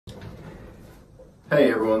Hey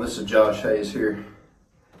everyone, this is Josh Hayes here.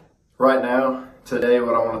 Right now, today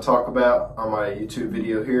what I want to talk about on my YouTube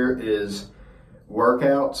video here is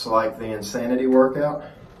workouts like the Insanity workout.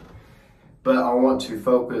 But I want to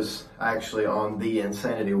focus actually on the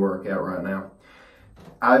Insanity workout right now.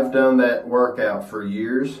 I've done that workout for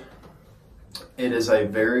years. It is a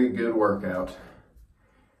very good workout.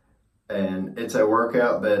 And it's a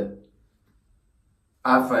workout that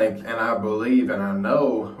I think and I believe and I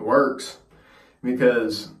know works,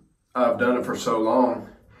 because I've done it for so long.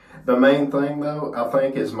 The main thing though, I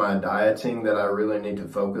think, is my dieting that I really need to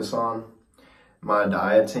focus on. My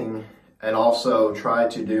dieting, and also try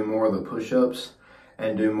to do more of the push-ups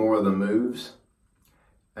and do more of the moves.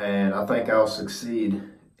 And I think I'll succeed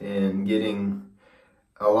in getting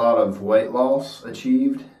a lot of weight loss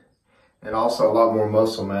achieved and also a lot more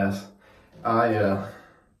muscle mass. I've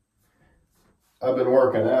been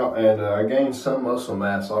working out and I gained some muscle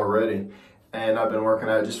mass already. And I've been working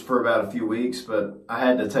out just for about a few weeks, but I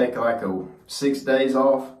had to take like 6 days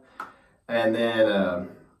off. And then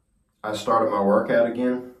I started my workout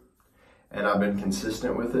again, and I've been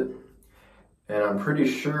consistent with it. And I'm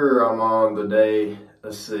pretty sure I'm on the day,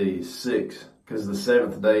 let's see, 6, because the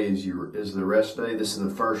 7th day is the rest day. This is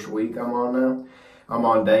the first week I'm on now. I'm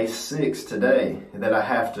on day 6 today that I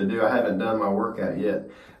have to do. I haven't done my workout yet,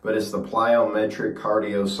 but it's the plyometric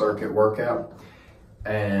cardio circuit workout.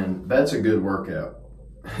 And that's a good workout.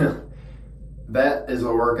 That is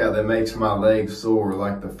a workout that makes my legs sore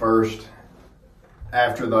like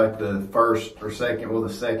after the first or second, well, the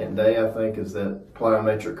second day I think is that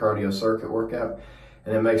plyometric cardio circuit workout.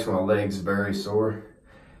 And it makes my legs very sore.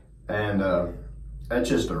 And that's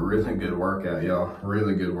just a really good workout, y'all.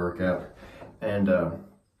 Really good workout. And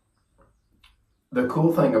the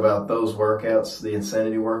cool thing about those workouts, the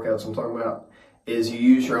Insanity workouts I'm talking about, is you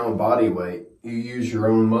use your own body weight. You use your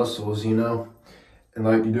own muscles, you know, and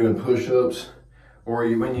like you're doing push-ups, or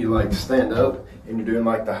when you like stand up and you're doing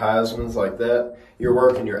like the Heisman's like that, you're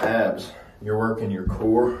working your abs, you're working your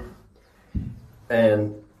core,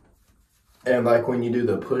 and like when you do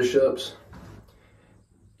the push-ups,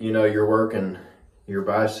 you know, you're working your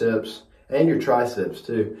biceps and your triceps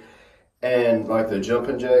too, and like the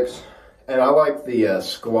jumping jacks. And I like the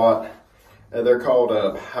squat. They're called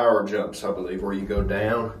power jumps, I believe, where you go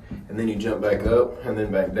down and then you jump back up and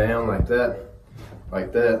then back down like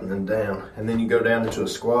that, and then down. And then you go down into a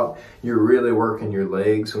squat. You're really working your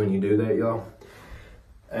legs when you do that, y'all.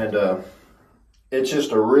 And it's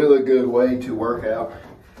just a really good way to work out.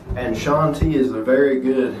 And Shaun is a very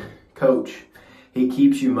good coach. He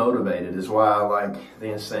keeps you motivated, is why I like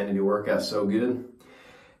the Insanity workout so good.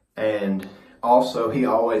 And also, he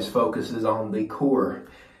always focuses on the core.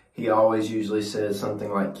 He always usually says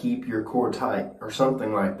something like, keep your core tight, or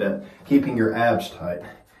something like that. Keeping your abs tight,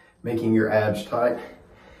 making your abs tight.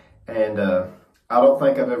 And I don't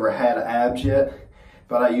think I've ever had abs yet,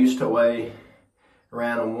 but I used to weigh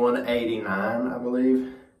around 189, I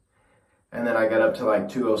believe. And then I got up to like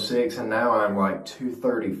 206, and now I'm like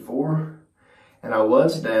 234. And I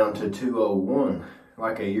was down to 201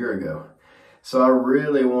 like a year ago. So I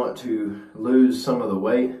really want to lose some of the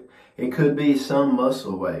weight. It could be some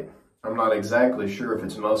muscle weight. I'm not exactly sure if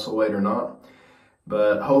it's muscle weight or not,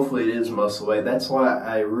 but hopefully it is muscle weight. That's why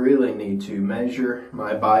I really need to measure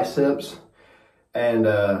my biceps, and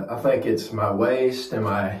I think it's my waist and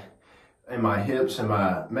my hips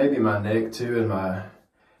and maybe my neck too, and my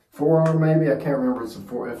forearm maybe. I can't remember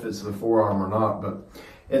if it's the forearm or not, but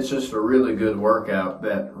it's just a really good workout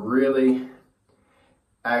that really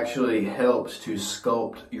actually helps to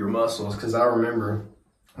sculpt your muscles. Because I remember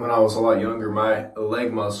when I was a lot younger, my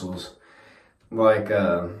leg muscles, like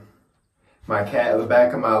the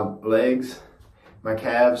back of my legs, my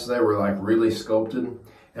calves, they were like really sculpted.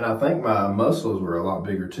 And I think my muscles were a lot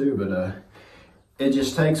bigger too, but it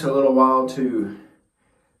just takes a little while to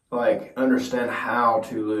like understand how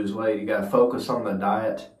to lose weight. You gotta focus on the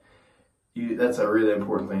diet. That's a really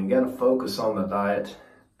important thing. You gotta focus on the diet,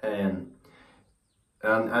 and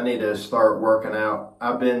I need to start working out.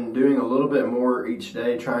 I've been doing a little bit more each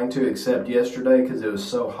day, trying to, except yesterday because it was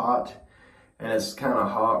so hot. And it's kind of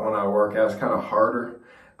hot when I work out. It's kind of harder.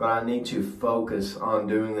 But I need to focus on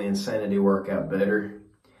doing the Insanity workout better.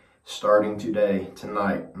 Starting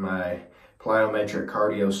tonight, my plyometric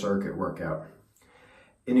cardio circuit workout.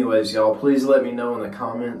 Anyways, y'all, please let me know in the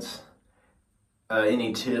comments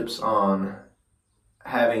any tips on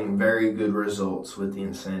having very good results with the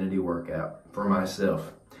Insanity workout for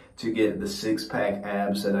myself to get the 6-pack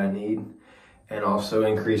abs that I need, and also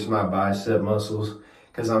increase my bicep muscles,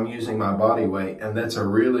 because I'm using my body weight. And that's a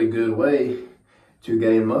really good way to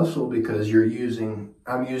gain muscle because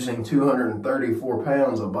I'm using 234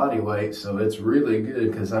 pounds of body weight. So it's really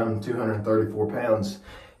good because I'm 234 pounds,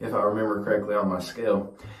 if I remember correctly, on my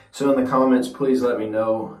scale. So in the comments, please let me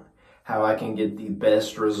know how I can get the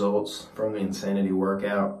best results from the Insanity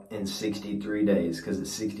workout in 63 days, because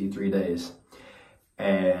it's 63 days.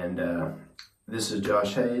 And this is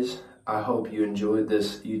Josh Hayes. I hope you enjoyed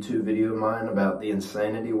this YouTube video of mine about the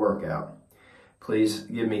Insanity workout. Please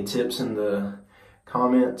give me tips in the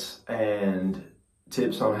comments and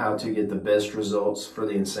tips on how to get the best results for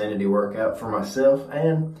the Insanity workout for myself,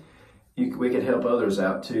 and we could help others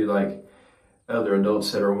out too, like other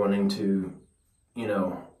adults that are wanting to, you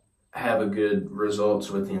know, have a good results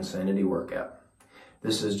with the Insanity workout.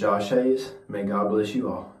 This is Josh Hayes. May God bless you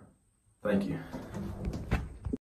all. Thank you.